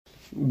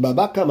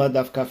Kama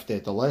Daf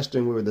Kaftet. The last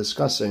thing we were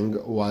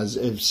discussing was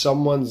if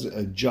someone's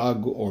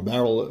jug or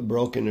barrel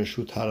broke in a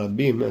Shut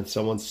Harabim and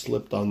someone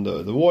slipped on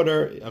the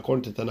water,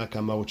 according to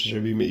Tanakama, which is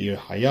Rabbi Meir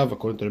Hayav,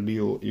 according to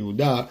Rabbi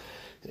Yehuda,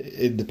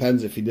 it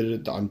depends if he did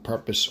it on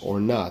purpose or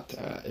not.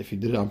 If he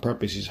did it on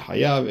purpose, he's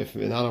Hayav. If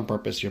not on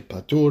purpose, you're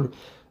Patur.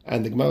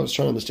 And the Gemara was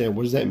trying to understand,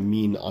 what does that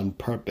mean on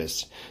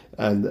purpose?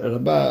 And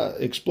Rabbah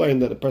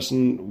explained that a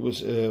person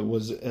was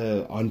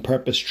on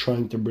purpose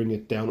trying to bring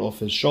it down off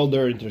his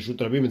shoulder into the Shut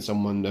Rabim, and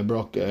someone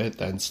broke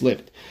it and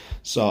slipped.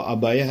 So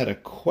Abaya had a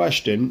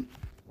question.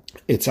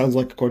 It sounds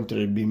like, according to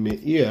Rabbi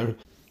Meir,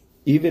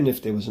 even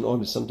if there was an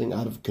honest something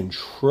out of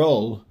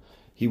control,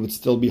 he would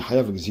still be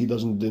Hayav because he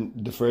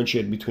doesn't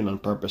differentiate between on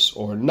purpose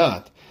or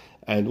not.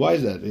 And why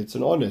is that? It's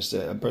an honest.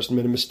 A person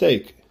made a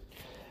mistake.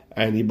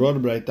 And he brought a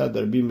braita that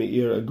Rabbi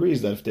Meir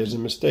agrees that if there's a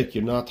mistake,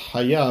 you're not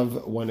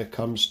hayav when it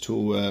comes to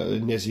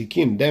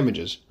nezikin,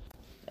 damages.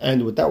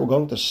 And with that, we're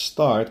going to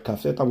start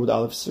Kafet Amud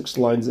Aleph, 6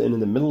 lines in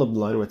the middle of the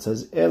line where it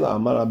says El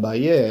Amar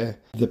Abaye.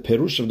 The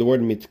perush of the word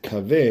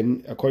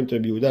mitkaven, according to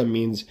Rabbi Yehuda,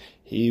 means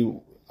he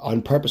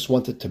on purpose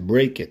wanted to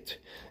break it,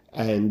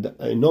 and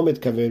no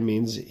mitkaven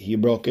means he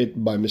broke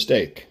it by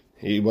mistake.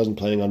 He wasn't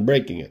planning on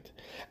breaking it.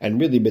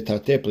 And really,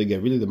 betarteh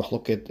plige, really the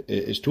mahloket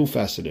is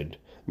two-faceted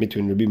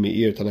between Rabbi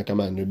Meir,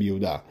 Tanakama, and Rabbi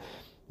Yehuda.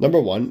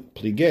 Number one,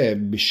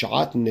 plige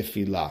b'shat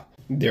nefila.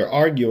 They're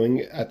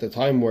arguing at the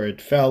time where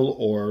it fell,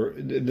 or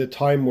the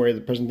time where the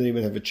person didn't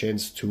even have a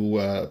chance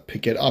to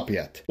pick it up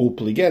yet.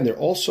 Uplige, they're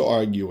also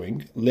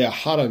arguing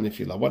le'achara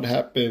nefila. What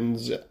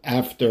happens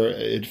after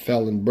it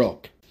fell and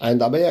broke?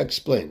 And Abaya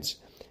explains.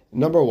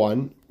 Number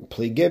one,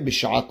 plige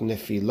b'shat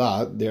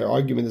nefila. Their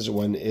argument is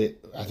when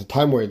at the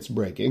time where it's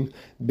breaking,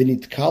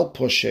 benitkal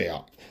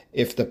poshea.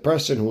 If the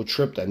person who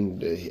tripped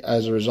and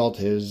as a result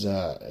his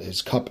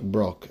cup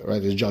broke,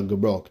 right, his jug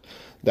broke,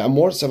 the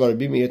Amor Savar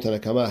Rabbi Meir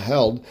Tanakama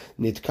held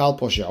nitkal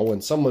posha.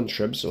 When someone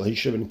trips, so he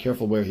should have been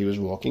careful where he was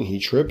walking. He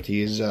tripped.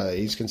 He's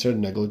considered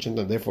negligent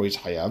and therefore he's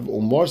hayav.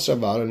 Umor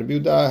Savar and Rabbi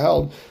Yehuda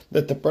held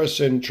that the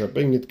person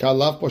tripping nitkal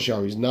lav posha.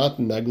 He's not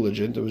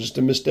negligent. It was just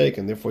a mistake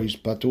and therefore he's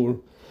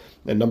patur.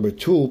 And number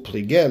two,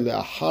 pligel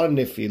le'achar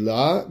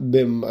nefila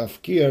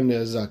b'mafkir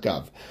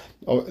nezakav.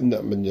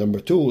 Number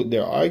two,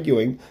 they're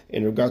arguing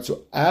in regards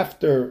to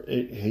after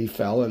he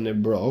fell and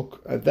it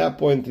broke. At that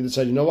point, he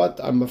decided, you know what,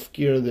 I'm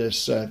mafkir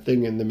this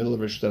thing in the middle of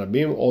Rishut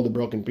Rabim, all the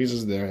broken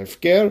pieces, they're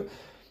hefker.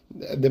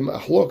 The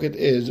mahloket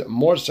is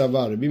more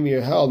savar. Rabbi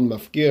Meir held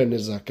mafkir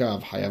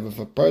nizakav hayav. If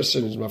a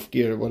person is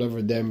mafkir,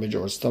 whatever damage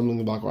or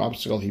stumbling block or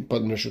obstacle he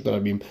put in Rishut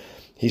Rabim,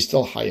 he's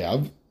still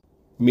hayav.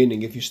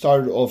 Meaning, if you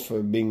started off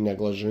being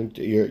negligent,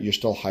 you're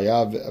still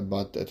hayav.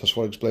 But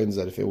Tosfot explains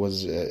that if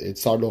it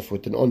started off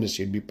with an honest,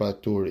 you'd be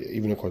patur,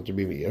 even according to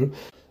Rabbi Meir.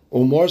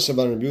 Umar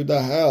Savan Rabbi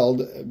Yehuda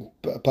held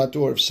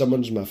patur if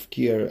someone's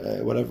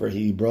mafkir, whatever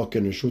he broke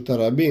in Rishut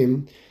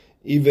Rabim,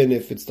 even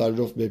if it started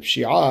off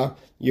b'pshi'ah,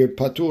 you're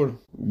patur,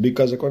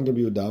 because according to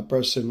Rabbi Yehuda, a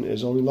person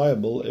is only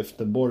liable if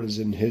the board is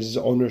in his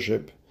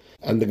ownership.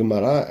 And the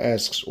Gemara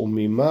asks,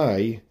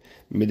 umimai.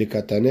 Who said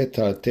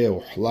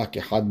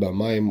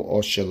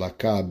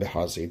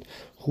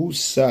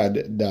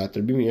that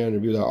Rabbi Meir and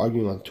Rabbi Yehuda are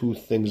arguing on two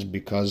things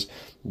because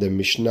the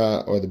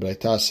Mishnah or the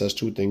Braita says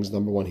two things?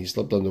 Number one, he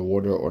slipped on the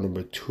water, or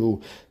number two,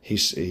 he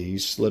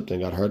slipped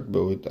and got hurt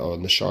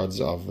on the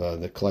shards of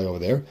the clay over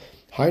there.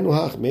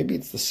 Maybe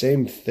it's the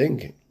same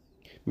thing.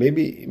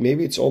 Maybe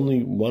it's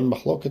only one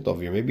mahloket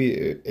over here. Maybe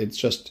it's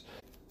just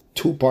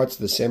two parts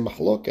of the same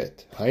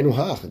mahloket.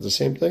 It's the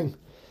same thing.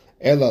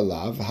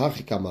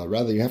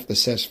 Rather, you have to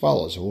say as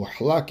follows: is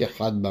b'shat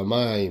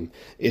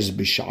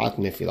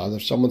nefila.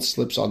 If someone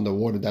slips on the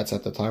water, that's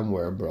at the time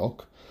where it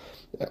broke.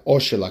 And you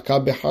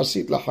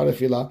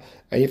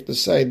have to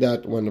say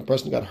that when a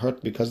person got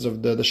hurt because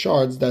of the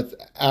shards, that's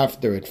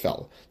after it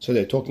fell. So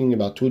they're talking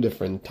about two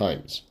different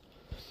times.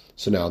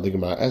 So now the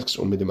Gemara asks,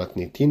 well,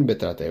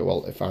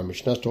 if our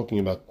Mishnah is talking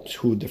about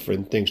two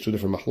different things, two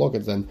different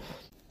mahlokets, then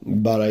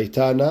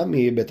baraita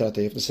nami betrate.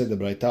 You have to say the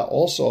baraita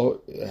also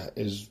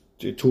is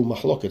two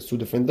mahlokets, two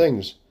different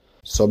things.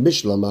 So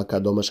bishlama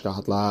kadomash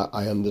kahatla,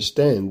 I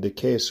understand the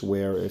case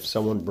where if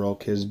someone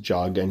broke his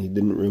jug and he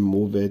didn't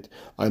remove it,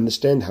 I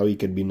understand how he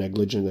could be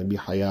negligent and be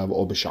hayav,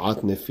 or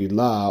b'shat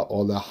nefila,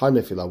 or laha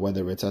nefila,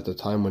 whether it's at the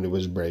time when it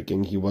was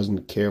breaking, he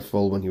wasn't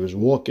careful when he was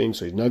walking,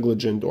 so he's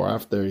negligent, or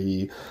after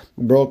he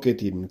broke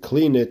it, he didn't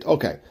clean it.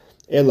 Okay.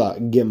 Ela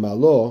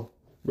gemalo.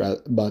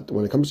 But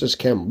when it comes to his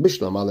camel, I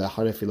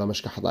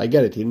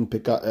get it. He didn't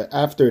pick up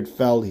after it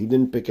fell. He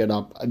didn't pick it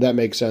up. That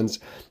makes sense.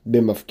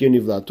 And what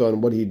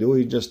did he do?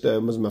 He just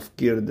was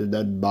mafkir the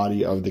dead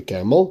body of the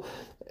camel.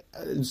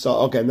 So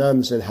okay, now I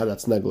understand how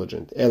that's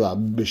negligent.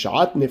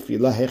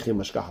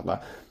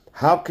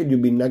 How could you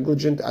be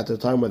negligent at the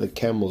time where the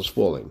camel is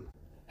falling?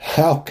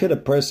 How could a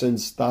person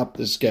stop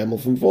this camel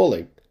from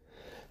falling?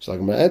 So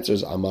like my answer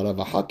is,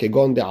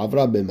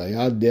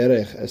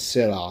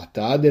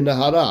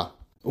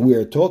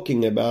 We're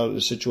talking about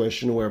a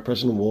situation where a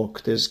person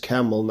walked his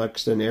camel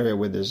next to an area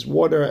where there's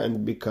water,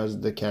 and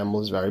because the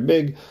camel is very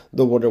big,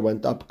 the water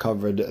went up,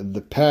 covered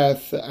the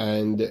path,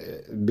 and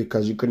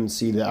because you couldn't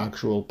see the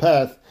actual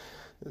path,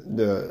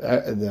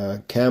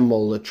 the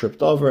camel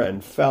tripped over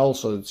and fell,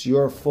 so it's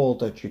your fault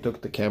that you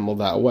took the camel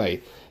that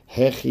way.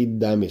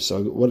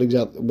 So what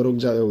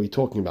exactly are we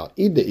talking about?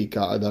 If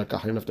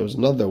there was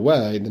another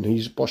way, then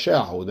he's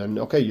posheahu, then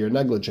okay, you're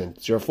negligent,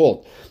 it's your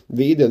fault.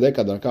 If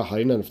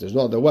there's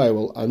no other way,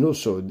 well,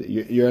 anusu,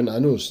 you're an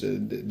anus,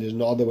 there's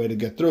no other way to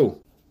get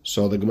through.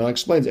 So the Gemara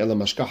explains,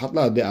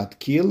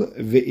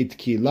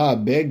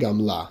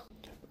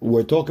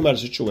 we're talking about a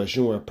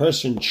situation where a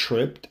person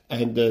tripped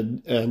and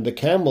the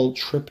camel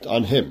tripped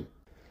on him.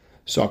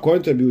 So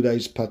according to Rabbi Yehuda,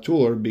 he's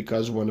patur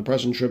because when a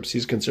person trips,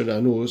 he's considered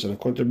anus, and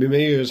according to Rabbi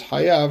Meir, is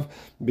hayav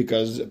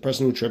because a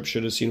person who tripped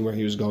should have seen where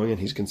he was going, and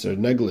he's considered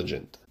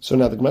negligent. So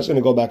now the Gemara is going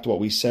to go back to what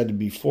we said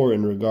before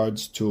in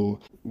regards to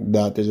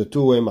that there's a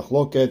two-way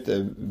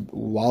machloket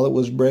while it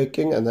was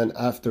breaking and then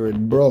after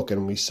it broke,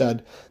 and we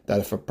said that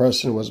if a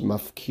person was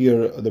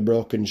mafkir the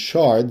broken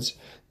shards,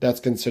 that's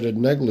considered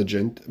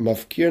negligent.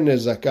 Mafkir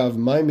nezakav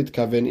my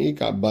mitkaven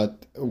ika,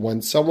 but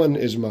when someone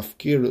is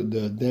mafkir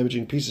the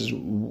damaging pieces,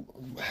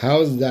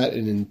 how is that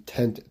an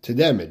intent to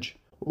damage?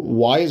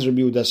 Why is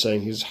Rabbi Yehuda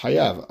saying he's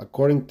hayav?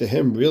 According to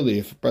him, really,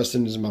 if a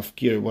person is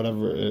mafkir,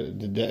 whatever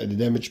the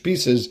damaged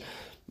pieces,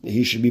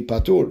 he should be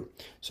patur.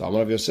 So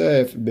Amar Rav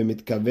Yosef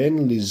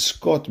b'mitkaven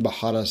lizkot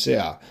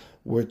b'harasea.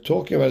 We're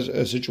talking about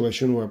a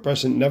situation where a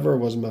person never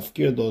was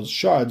mafkir those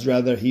shards,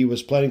 rather he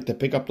was planning to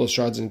pick up those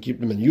shards and keep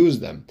them and use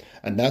them.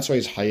 And that's why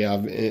he's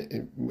hayav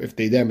if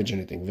they damage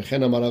anything.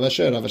 V'chen amar Rav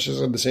Asher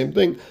said the same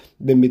thing.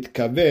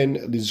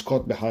 B'mitkaven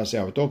lizkot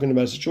b'harasea. We're talking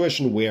about a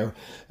situation where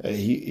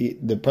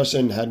the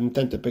person had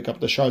intent to pick up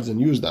the shards and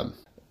use them.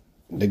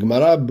 The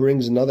Gemara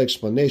brings another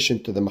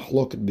explanation to the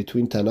mahloket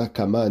between Tana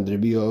Kama and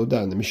Rabbi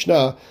Yehuda and the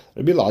Mishnah.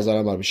 Rabbi Elazar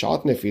amar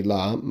b'shat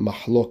nefila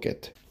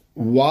mahloket.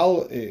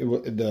 While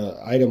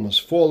the item was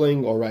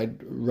falling, or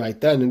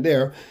right then and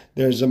there,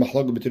 there's a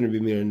mahloket between Rabbi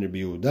Meir and Rabbi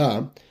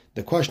Yehuda.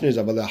 The question is,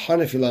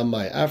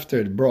 after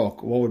it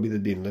broke, what would be the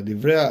din?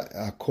 L'divrei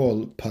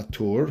akol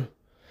patur.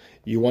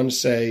 You want to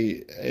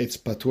say it's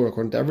patur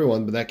according to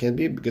everyone, but that can't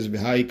be because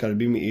Rabbi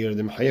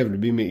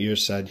Meir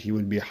said he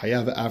would be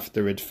hayav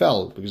after it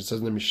fell, because it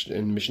says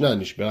in Mishnah,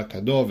 Nishbera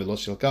kadov v'lo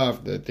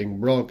silkaf, the thing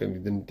broke and he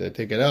didn't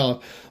take it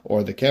out,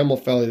 or the camel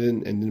fell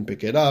and didn't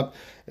pick it up.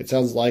 It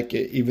sounds like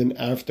even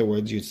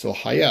afterwards you'd still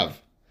hayav.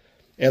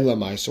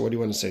 Elamai. So what do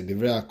you want to say?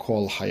 Divrei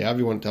kol hayav.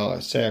 You want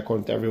to say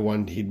according to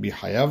everyone he'd be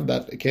hayav?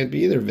 That can't be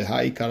either.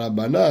 V'hai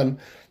karabanan.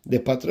 The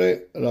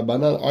patre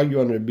Rabbanan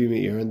argue on Rabbi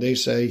Meir and they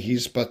say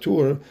he's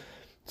patur.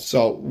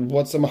 So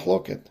what's the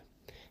mahloket?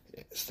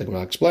 The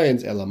Gemara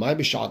explains, Elamai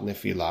b'shat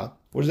nefila.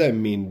 What does that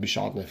mean,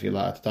 b'shat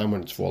nefila, at the time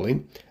when it's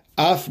falling?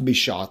 Af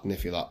b'shat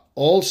nefila.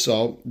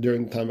 Also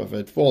during the time of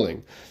it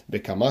falling.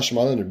 B'kamash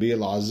malan Rabbi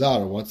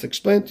Elazar. What's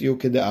explained to you,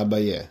 kede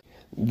abaye,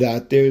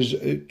 that there's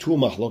two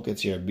mahlokets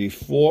here,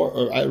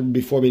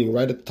 before meaning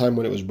right at the time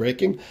when it was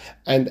breaking,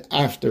 and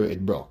after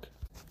it broke.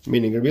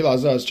 Meaning Rabbi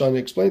Elazar is trying to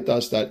explain to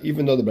us that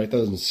even though the break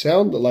doesn't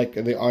sound like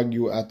they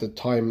argue at the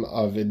time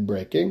of it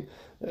breaking,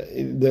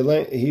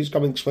 he's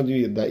coming to explain to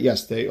you that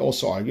yes, they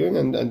also arguing,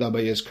 and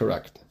Abaye is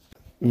correct.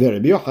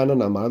 Rabbi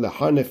Yochanan amar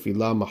lehar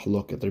nefila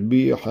mahloket.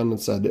 Rabbi Yochanan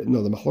said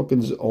no, the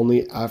mahloket is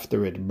only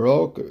after it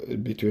broke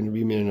between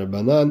Rabbi Meir and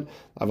Rabbanan.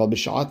 Aval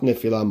b'shat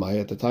nefila mai,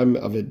 at the time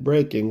of it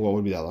breaking, what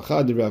would be the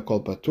halacha? Divrei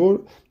kol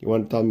patur. You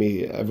want to tell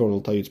me everyone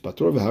will tell you it's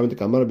patur? V'havin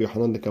dekamar Rabbi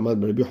Yochanan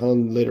dekamar. But Rabbi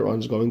Yochanan later on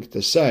is going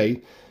to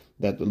say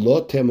that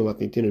lo tema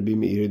matnitin Rabbi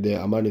Meir de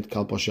amarnit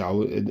kal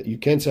poshe'u. You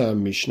can't say a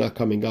Mishnah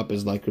coming up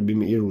is like Rabbi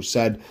Meir, who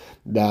said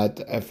that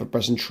if a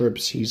person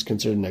trips, he's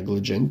considered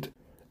negligent.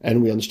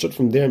 And we understood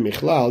from there,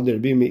 Michlal, the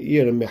Rabbi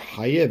Meir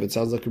mechayev. It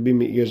sounds like Rabbi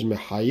Meir's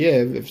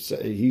mechayev. If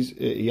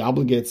he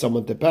obligates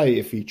someone to pay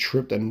if he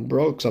tripped and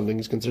broke something,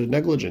 he's considered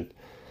negligent.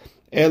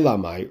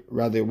 Elamai,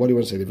 rather, what do you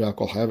want to say? Divrei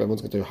kol hayav.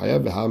 Everyone's going to tell you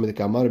hayav. V'hamid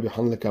kamar Rabbi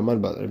Yochanan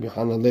lekamar. But Rabbi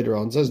Yochanan later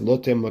on says lo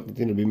tema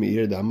matnitin Rabbi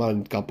Meir de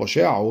amarnit kal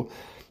poshe'u.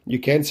 You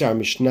can't say our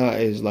Mishnah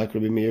is like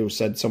Rabbi Meir, who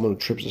said someone who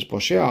trips is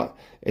poshea.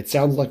 It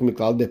sounds like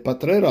Miklal de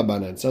Patre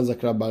Rabbanan. It sounds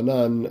like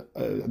Rabbanan,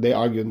 they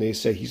argue and they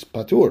say he's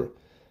patur.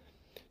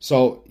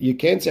 So you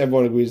can't say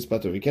everyone agrees it's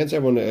patur. You can't say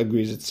everyone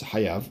agrees it's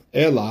hayav.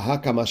 Ela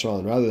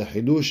hakamashmalan. Rather, the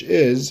chidush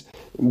is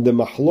the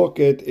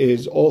mahloket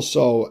is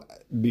also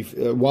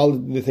while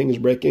the thing is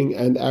breaking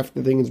and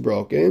after the thing is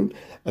broken.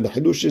 And the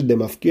chidush is the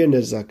mafkir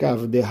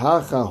nezakav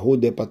dehacha hu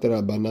de pater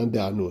Rabbanan de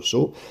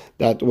anusu,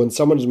 that when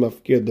someone is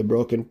mafkir the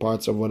broken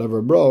parts of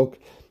whatever broke,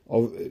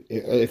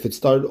 if it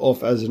started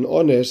off as an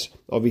ones,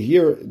 over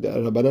here the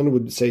Rabbanan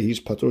would say he's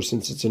patur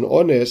since it's an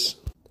ones.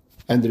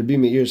 And Rabbi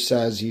Meir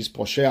says he's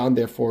poshe'an, and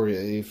therefore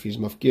if he's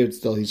mafkir,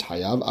 still he's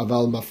hayav.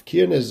 Aval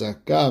mafkir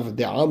nezakav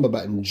de'alma,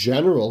 but in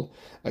general,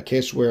 a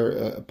case where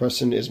a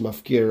person is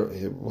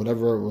mafkir,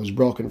 whatever was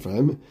broken for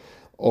him,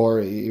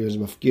 or he was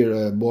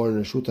mafkir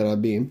born Reshut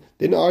Harabim,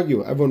 they didn't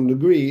argue. Everyone would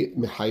agree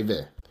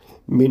mechayveh.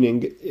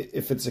 Meaning,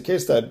 if it's a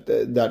case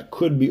that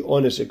could be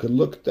honest, it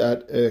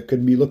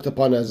could be looked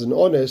upon as an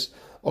honest.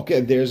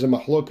 Okay, there's a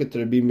mahloket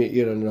Rabbi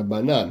Meir and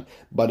Rabbanan.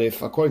 But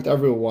if, according to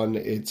everyone,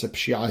 it's a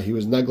pshia, he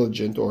was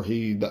negligent, or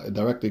he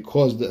directly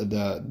caused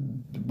the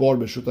bor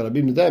b'shut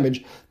harabim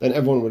damage, then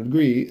everyone would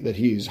agree that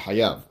he is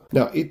hayav.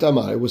 Now,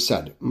 Itamar, it was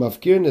said,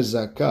 Mafkir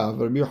nezakav,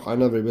 Rabbi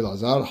Yochanan, Rabbi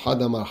Elazar,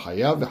 had amar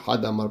hayav,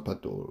 had amar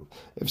patur.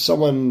 If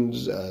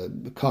someone's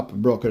cup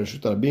broke in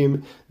Reshut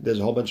harabim, there's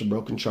a whole bunch of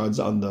broken shards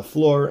on the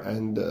floor,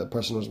 and the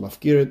person was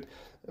mafkirit.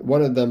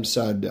 One of them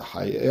said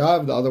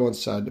hayav, the other one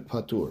said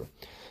patur.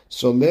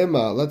 So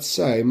lema, let's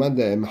say, mande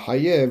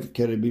hayev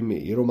kerebi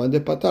meir,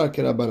 mande patar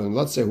kerabanan.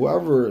 Let's say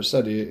whoever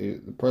said the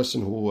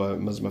person who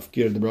was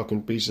mafkir the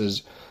broken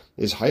pieces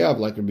is hayav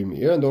like Rabbi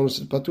Meir, and the one who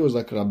said patur is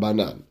like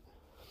Rabbanan.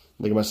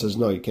 The Gemara says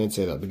no, you can't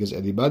say that because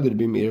edibad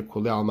Rabbi Meir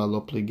kulei alma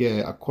lo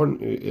plige. According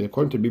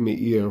to Rabbi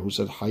Meir, who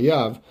said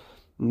hayav,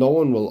 no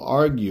one will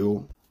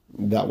argue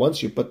that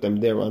once you put them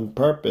there on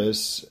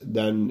purpose,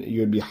 then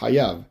you'd be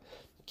hayav.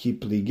 Ki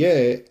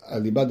plige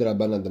alibad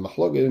Rabbanan. The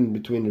machlok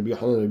between Rabbi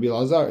Yochanan and Rabbi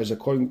Elazar is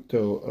according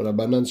to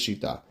Rabbanan's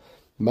shita.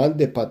 Man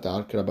de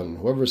patar Rabbanan.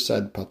 Whoever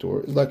said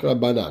patur is like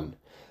Rabbanan.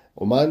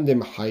 Uman de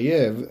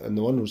hayev, and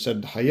the one who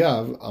said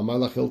hayav,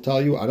 amalach, he'll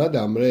tell you anad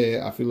amre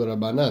afil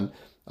Rabbanan.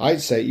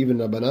 I'd say even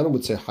Rabbanan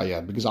would say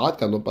hayav because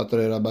adkan lo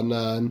patre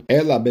Rabbanan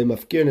ela be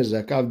mafkir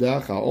nezakav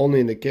deacha, only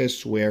in the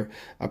case where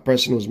a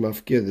person was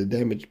mafkir the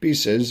damaged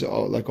pieces,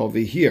 like over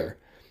here.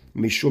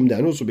 Mishum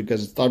de'anusu,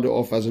 because it started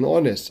off as an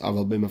honest.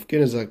 Aval be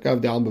mafkir nezakav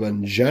de'alma,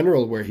 in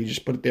general, where he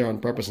just put it there on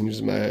purpose and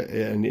he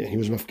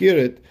was mafkir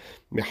it.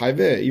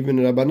 Mehayve, even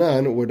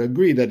Rabbanan would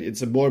agree that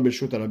it's a bor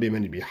b'shut harabim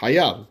and it'd be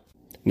hayav.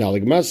 Now,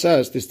 the Gemara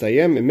says,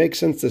 Tistayem, it makes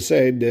sense to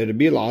say that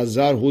Rabbi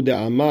Elazar hu de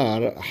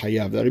amar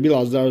hayav. Rabbi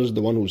Elazar is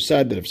the one who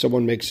said that if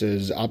someone makes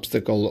his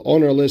obstacle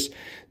ownerless,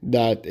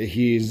 that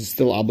he's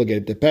still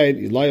obligated to pay.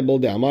 He's liable.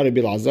 De amar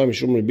Rabbi Elazar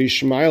mishum Rabbi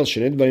Shmuel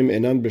shnei dvarim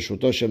enan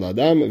b'shuto shel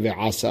adam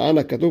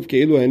ve'asa'an hakatuv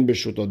keilu en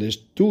b'shuto. There's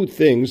two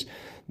things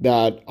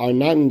that are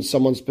not in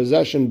someone's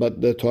possession,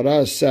 but the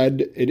Torah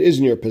said it is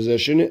in your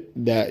possession,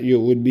 that you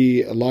would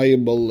be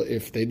liable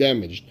if they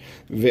damaged.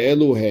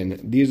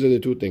 Ve'eluhen. These are the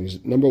two things.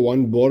 Number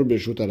one, bor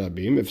b'reshut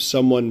harabim. If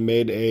someone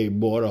made a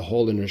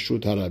hole in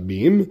reshut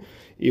harabim,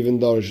 even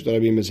though reshut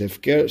harabim is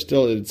hefker,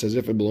 still it's as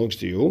if it belongs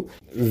to you.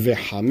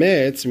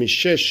 Ve'hametz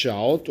mishesh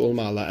shaot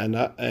ulmala.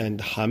 And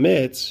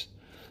hametz,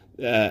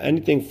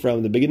 anything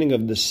from the beginning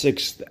of the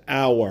 6th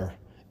hour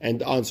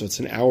and on, so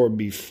it's an hour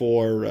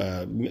before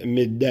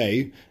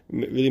midday.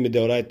 Really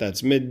midday, right?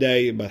 That's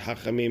midday, but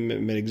Hachamim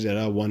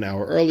merigzera 1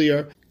 hour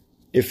earlier.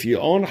 If you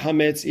own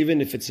hametz, even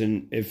if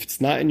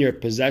it's not in your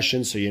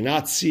possession, so you're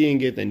not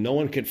seeing it and no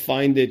one could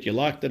find it, you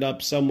locked it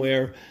up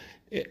somewhere.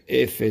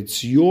 If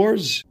it's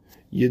yours,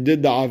 you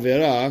did the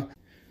avera.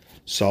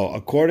 So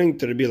according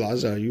to Rabbi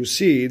Elazar, you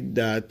see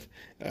that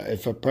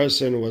if a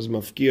person was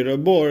mafkir a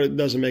bor, it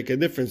doesn't make a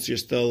difference. You're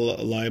still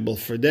liable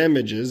for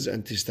damages.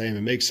 And Tistayim,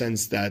 it makes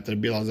sense that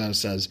Rabbi Elazar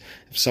says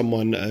if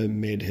someone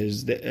made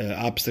his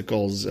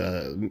obstacles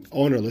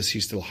ownerless,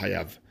 he's still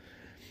hayav.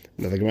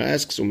 Now the Gemara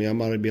asks, Umi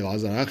Amar Rabbi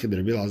Elazar, did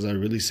Rabbi Elazar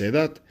really say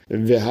that?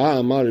 Veha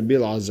Amar Rabbi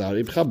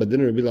Elazar, but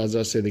didn't Rabbi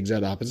Elazar say the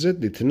exact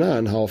opposite?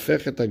 Ditnan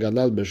ha'ofechet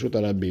hagalal b'reshut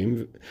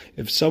harabim.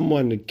 If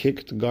someone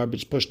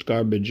pushed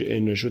garbage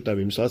in reshut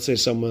harabim, so let's say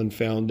someone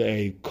found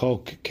a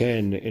Coke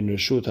can in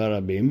reshut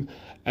harabim,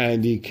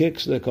 and he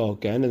kicks the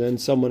Coke can, and then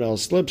someone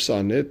else slips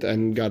on it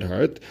and got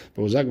hurt.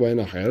 He got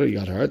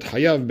hurt.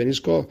 Hayav ben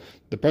isko.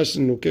 The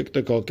person who kicked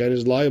the Coke can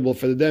is liable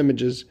for the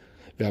damages.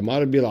 And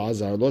Rabbi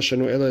Elazar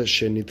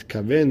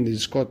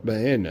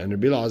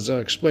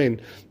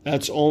explained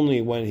that's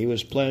only when he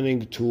was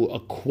planning to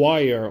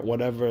acquire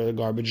whatever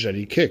garbage that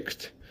he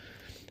kicked.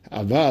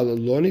 But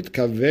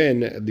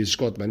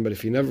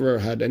if he never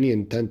had any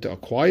intent to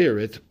acquire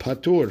it,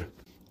 patur.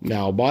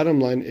 Now,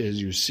 bottom line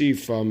is, you see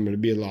from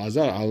Rabbi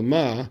Elazar,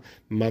 Alma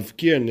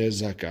mavkir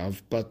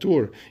nezakav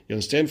patur. You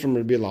understand from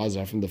Rabbi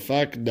Elazar, from the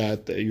fact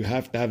that you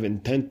have to have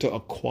intent to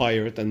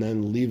acquire it and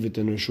then leave it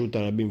in reshut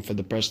harabim for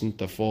the person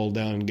to fall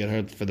down and get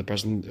hurt, for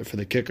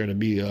the kicker to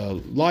be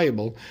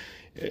liable.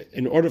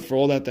 In order for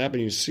all that to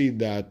happen, you see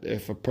that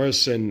if a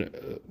person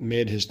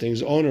made his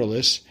things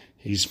ownerless,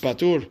 he's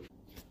patur.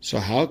 So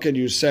how can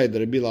you say that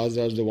Rabbi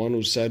Elazar is the one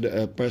who said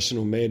a person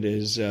who made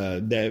his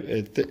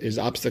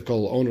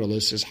obstacle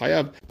ownerless is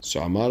hayav? So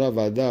Amar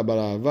Avada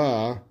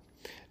Barava,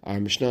 our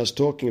Mishnah is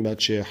talking about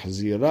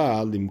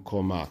shehazira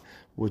limkoma.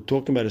 We're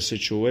talking about a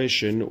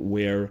situation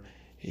where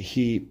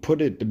he put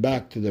it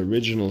back to the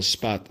original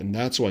spot, and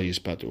that's why he's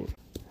patur.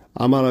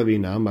 Amar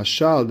Avina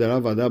Mashal de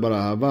Ravada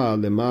Barava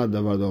lema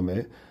davar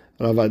dome.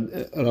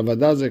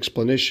 Ravada's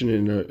explanation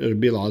in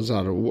Rabbi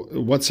Elazar,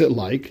 what's it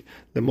like?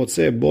 The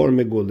motzeh bor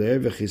megule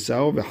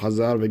v'chisao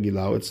v'hazar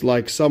v'gilau. It's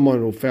like someone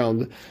who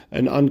found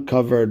an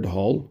uncovered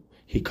hole.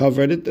 He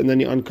covered it and then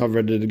he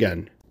uncovered it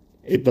again.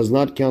 It does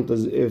not count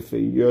as if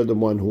you're the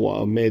one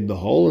who made the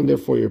hole, and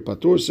therefore you're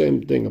patur.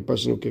 Same thing, a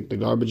person who kicked the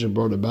garbage and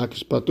brought it back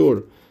is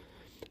patur.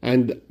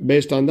 And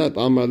based on that,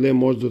 Amar le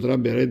mozdut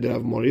Rabbi Red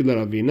Rav Mori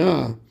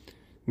Ravina.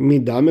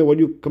 Midame, what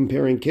are you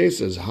comparing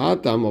cases?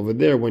 Hatam, over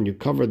there, when you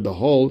covered the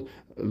hole,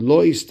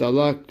 lo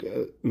istalak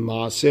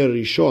maaser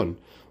rishon.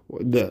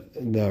 The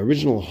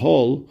original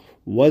hole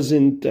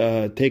wasn't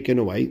taken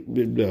away.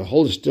 The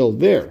hole is still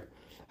there.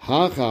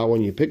 Hacha,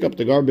 when you pick up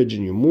the garbage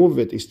and you move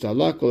it,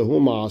 istalak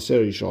lehu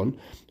maaser rishon.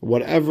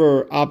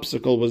 Whatever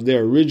obstacle was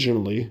there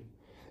originally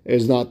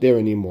is not there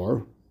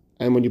anymore.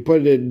 And when you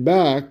put it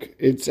back,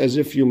 it's as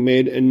if you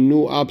made a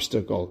new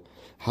obstacle.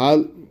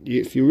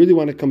 If you really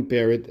want to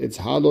compare it, it's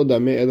halo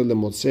dame ela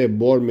lemotze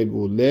bor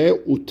megule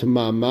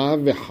utmama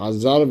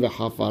v'chazar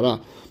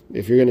v'chafara.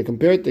 If you're going to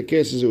compare it to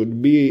cases, it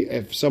would be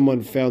if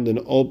someone found an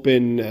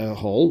open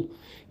hole,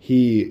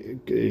 he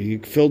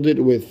filled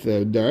it with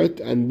dirt,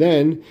 and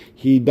then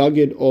he dug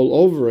it all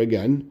over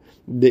again.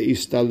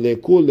 Whatever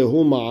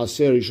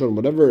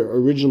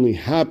originally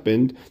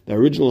happened, the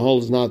original hole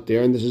is not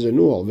there, and this is a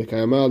new hole.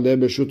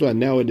 And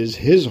now it is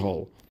his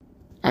hole.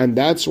 And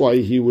that's why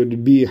he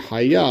would be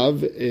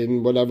hayav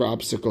in whatever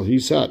obstacle he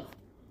set.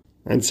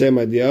 And same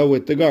idea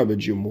with the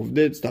garbage. You moved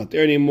it, it's not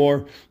there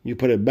anymore. You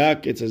put it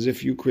back, it's as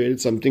if you created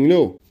something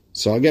new.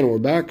 So again, we're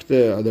back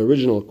to the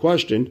original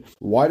question.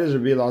 Why does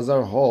Rabbi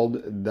Elazar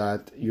hold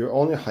that you're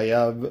only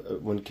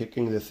hayav when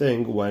kicking the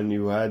thing when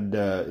you had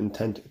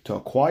intent to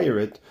acquire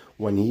it,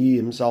 when he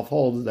himself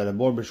holds that a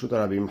bor b'shut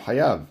rabim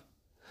hayav?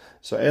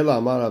 So Ela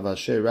Amar Rav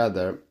Ashi,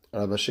 rather,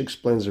 Rav Ashi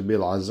explains Rabbi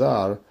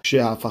Elazar,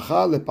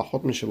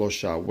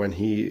 when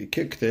he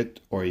kicked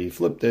it or he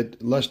flipped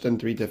it, less than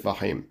 3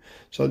 tefahim.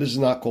 So this is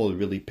not called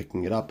really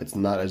picking it up. It's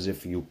not as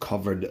if you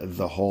covered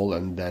the hole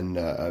and then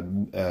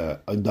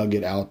dug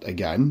it out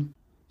again.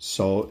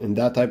 So in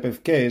that type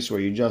of case where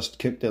you just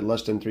kicked it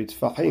less than 3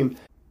 tefahim,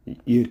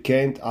 you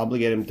can't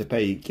obligate him to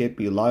pay. He can't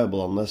be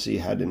liable unless he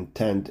had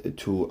intent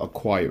to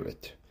acquire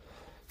it.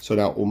 So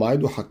now, so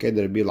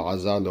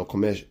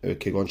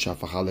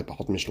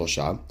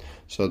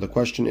the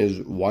question is,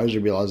 why does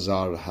Rabbi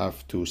Elazar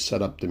have to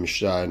set up the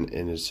Mishnah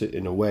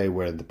in a way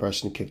where the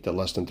person kicked it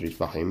less than 3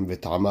 tefahim?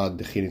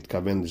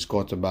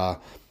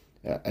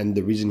 And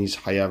the reason he's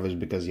hayav is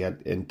because he had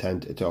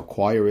intent to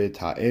acquire it.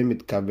 But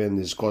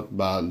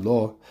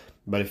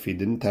if he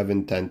didn't have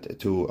intent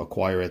to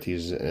acquire it,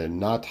 he's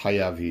not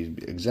hayav, he's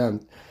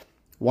exempt.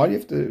 Why do you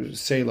have to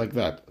say like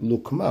that?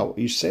 Lukma,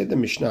 you say the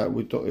Mishnah,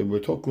 we're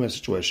talking about a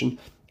situation,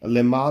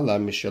 lemala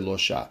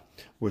mishelosha.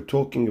 We're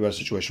talking about a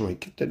situation where he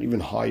kicked it even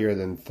higher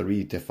than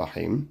 3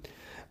 tefahim.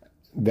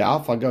 And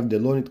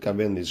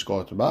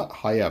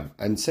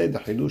say the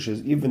chidush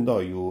is, even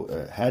though you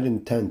had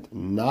intent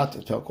not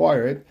to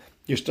acquire it,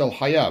 you're still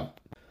hayab.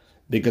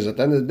 Because at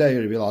the end of the day,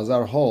 Rabbi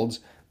Elazar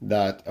holds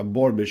that a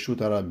bor b'shut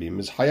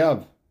harabim is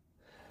hayab.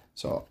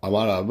 So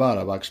Amar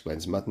Rabba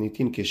explains,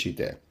 matnitin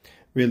keshite.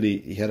 Really,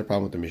 he had a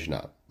problem with the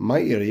Mishnah.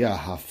 My iriya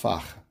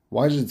hafach.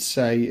 Why does it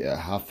say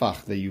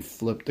hafach, that you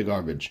flip the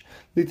garbage?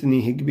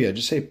 Litani higbiya,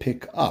 just say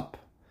pick up.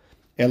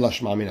 Ela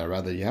shmamina,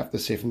 rather, you have to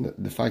say from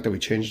the fact that we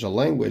changed the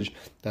language,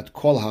 that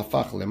kol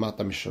hafach lemata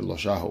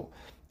mishaloshahu,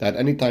 that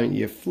anytime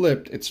you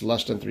flipped, it's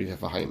less than 3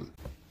 tefahim.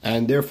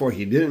 And therefore,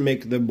 he didn't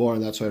make the bor,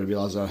 and that's why Rabbi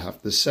Elazar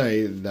have to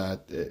say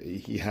that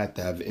he had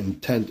to have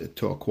intent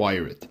to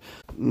acquire it.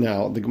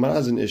 Now, the Gemara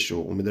has an issue.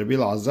 With Rabbi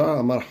Elazar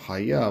amar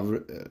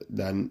hayav,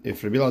 then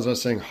if Rabbi Elazar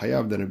is saying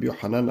hayav, then Rabbi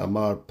Yochanan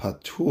amar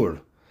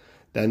patur.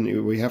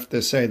 Then we have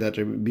to say that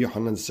Rabbi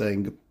Yochanan is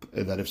saying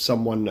that if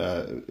someone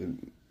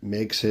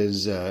makes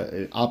his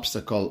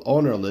obstacle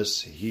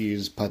ownerless,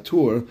 he's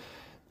patur.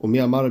 Umi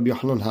amar Rabbi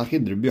Yochanan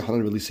hachid. Rabbi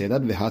Yochanan really say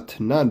that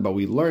v'hatnan, but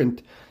we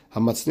learned.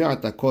 If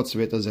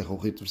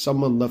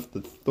someone left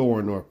a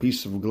thorn or a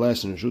piece of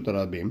glass in Reshut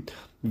Harabim,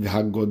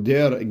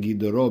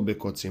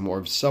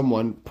 or if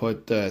someone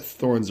put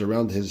thorns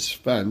around his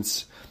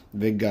fence, or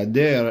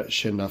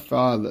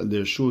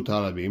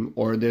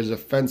there's a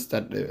fence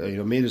that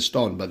made of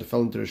stone, but it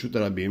fell into Reshut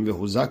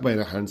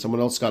Harabim, and someone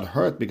else got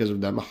hurt because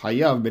of them,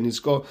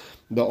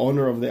 the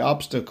owner of the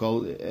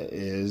obstacle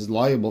is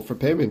liable for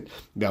payment.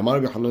 And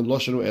Rabbi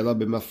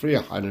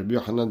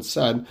Yochanan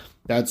said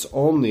that's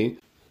only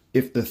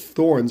if the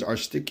thorns are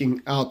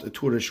sticking out to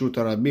Reshut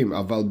Harabim,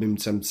 aval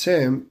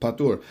bimtzemtzem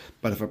patur.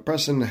 But if a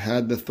person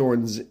had the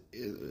thorns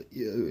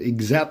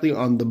exactly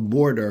on the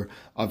border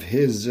of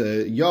his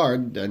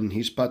yard, then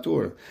he's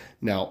patur.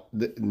 Now,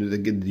 the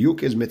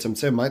yuk is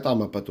mitzemtzem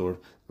ma'itama patur.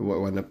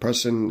 When a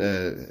person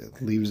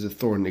leaves the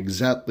thorn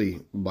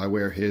exactly by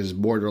where his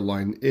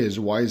borderline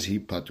is, why is he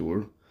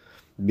patur?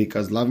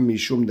 Because lav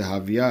mishum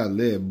dehavia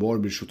le bor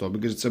b'shuto,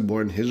 because it's a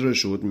bor in his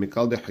reshut,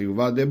 mikal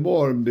dehayuva de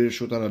bor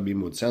b'reshut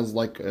harabim. It sounds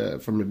like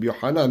from Rabbi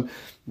Yochanan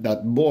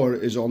that bor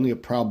is only a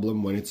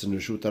problem when it's in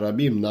reshut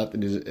harabim, not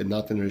in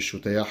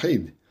reshut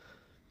yachid.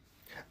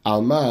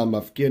 Alma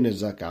mafkir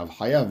nezakav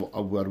hayav.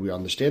 What are we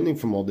understanding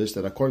from all this?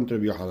 That according to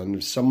Rabbi Yochanan,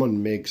 if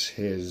someone makes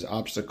his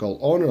obstacle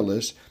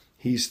ownerless,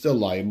 he's still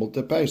liable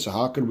to pay. So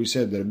how could we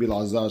say that Rabbi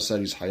Elazar said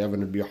he's hayav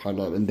and Rabbi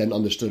Yochanan, and then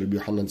understood Rabbi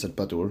Yochanan said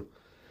patur?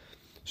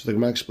 So the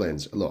Gemara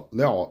explains, now you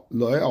have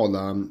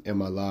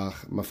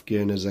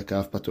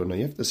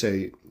to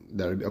say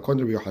that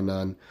according to Rabbi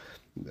Yochanan,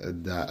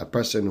 that a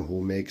person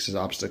who makes his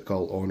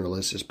obstacle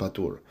ownerless is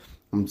patur.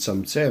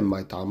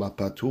 My tama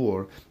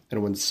patur,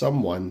 and when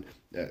someone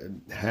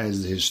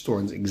has his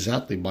thorns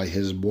exactly by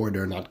his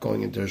border, not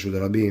going into Reshut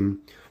Rabim,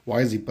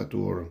 why is he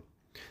patur?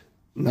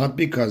 Not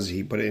because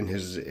he put it in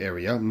his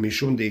area.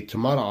 Mishum de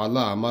Tamar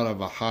Allah Amar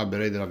Ravaha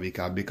Bered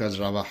Ravika, because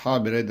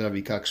Ravaha Bered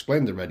Ravika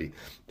explained already.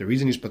 The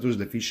reason he's patur is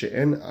the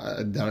fishe'en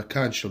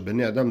darkan shel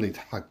bnei adam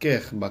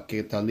litchakech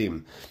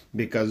baketalim,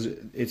 because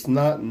it's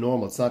not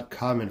normal, it's not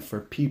common for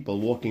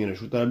people walking in a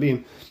Reshut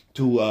Rabim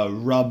to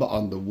rub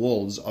on the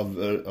walls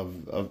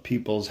of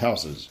people's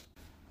houses.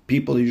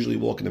 People usually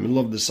walk in the middle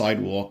of the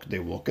sidewalk, they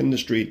walk in the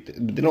street,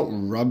 they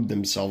don't rub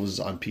themselves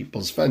on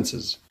people's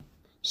fences.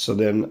 So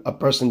then a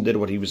person did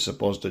what he was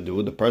supposed to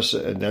do. The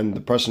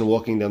person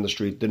walking down the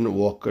street didn't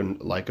walk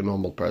like a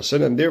normal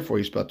person, and therefore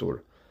he's patur.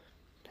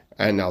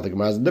 And now the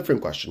Gemara has a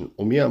different question.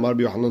 So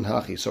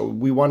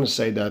we want to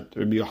say that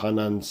Rabbi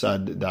Yochanan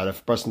said that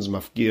if a person's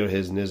mafkir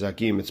his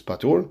nizakim, it's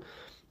patur.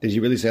 Did he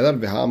really say that?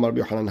 The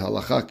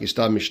halacha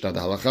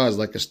is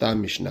like a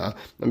stam mishnah,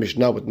 a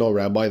mishnah with no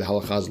rabbi. The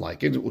halacha is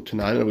like it.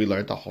 And we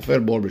learned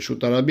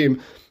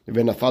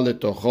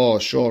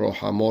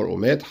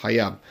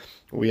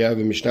we have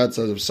a mishnah that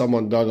says if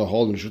someone dug a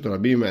hole in Reshut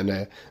Rabim and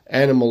an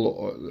animal,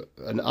 or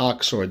an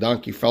ox or a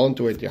donkey fell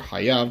into it, you're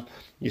hayav.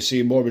 You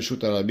see more Reshut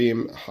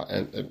Rabim,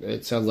 and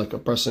it sounds like a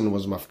person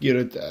was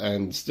mafkirit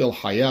and still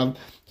hayav.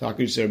 So how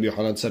could you say Rabbi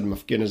Yochanan said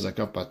mafkir is like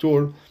a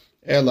patur?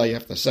 Ela, you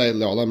have to say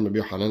le'olam Rabbi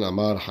Yochanan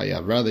amar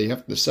hayav. Rather, you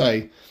have to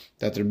say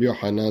that Rabbi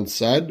Yochanan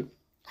said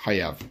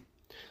hayav.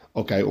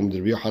 Okay, Rabbi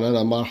Yochanan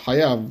amar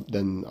hayav.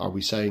 Then are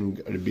we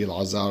saying Rabbi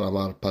Elazar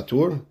amar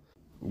patur?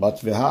 But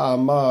v'ha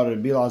amar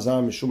Rabbi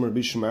Elazar mishum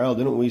Rabbi Shmuel.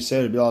 Didn't we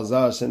say Rabbi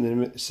Elazar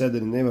said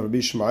in the name of Rabbi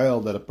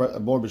Shmuel that a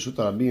bor b'shut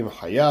Rabim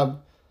hayav?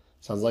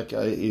 Sounds like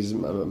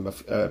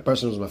a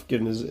person who's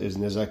mafkir is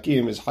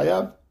nizakim is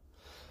hayav.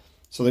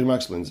 So the Gemara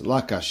explains,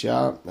 La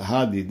kashya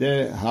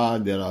hadide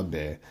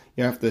haderabe.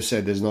 You have to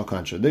say there's no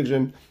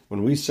contradiction.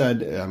 When we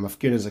said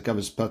mafkir nizakav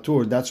is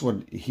patur, that's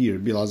what here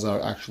Rabbi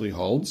Elazar actually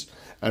holds.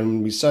 And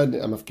when we said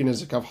mafkir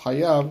nizakav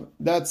hayav,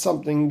 that's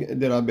something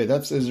derabe.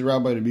 That's his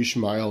rabbi Rabbi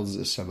Shmuel's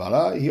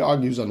savara. He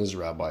argues on his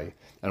rabbi.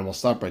 And we'll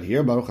stop right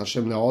here. Baruch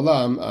Hashem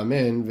le'olam.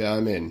 Amen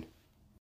ve'amen.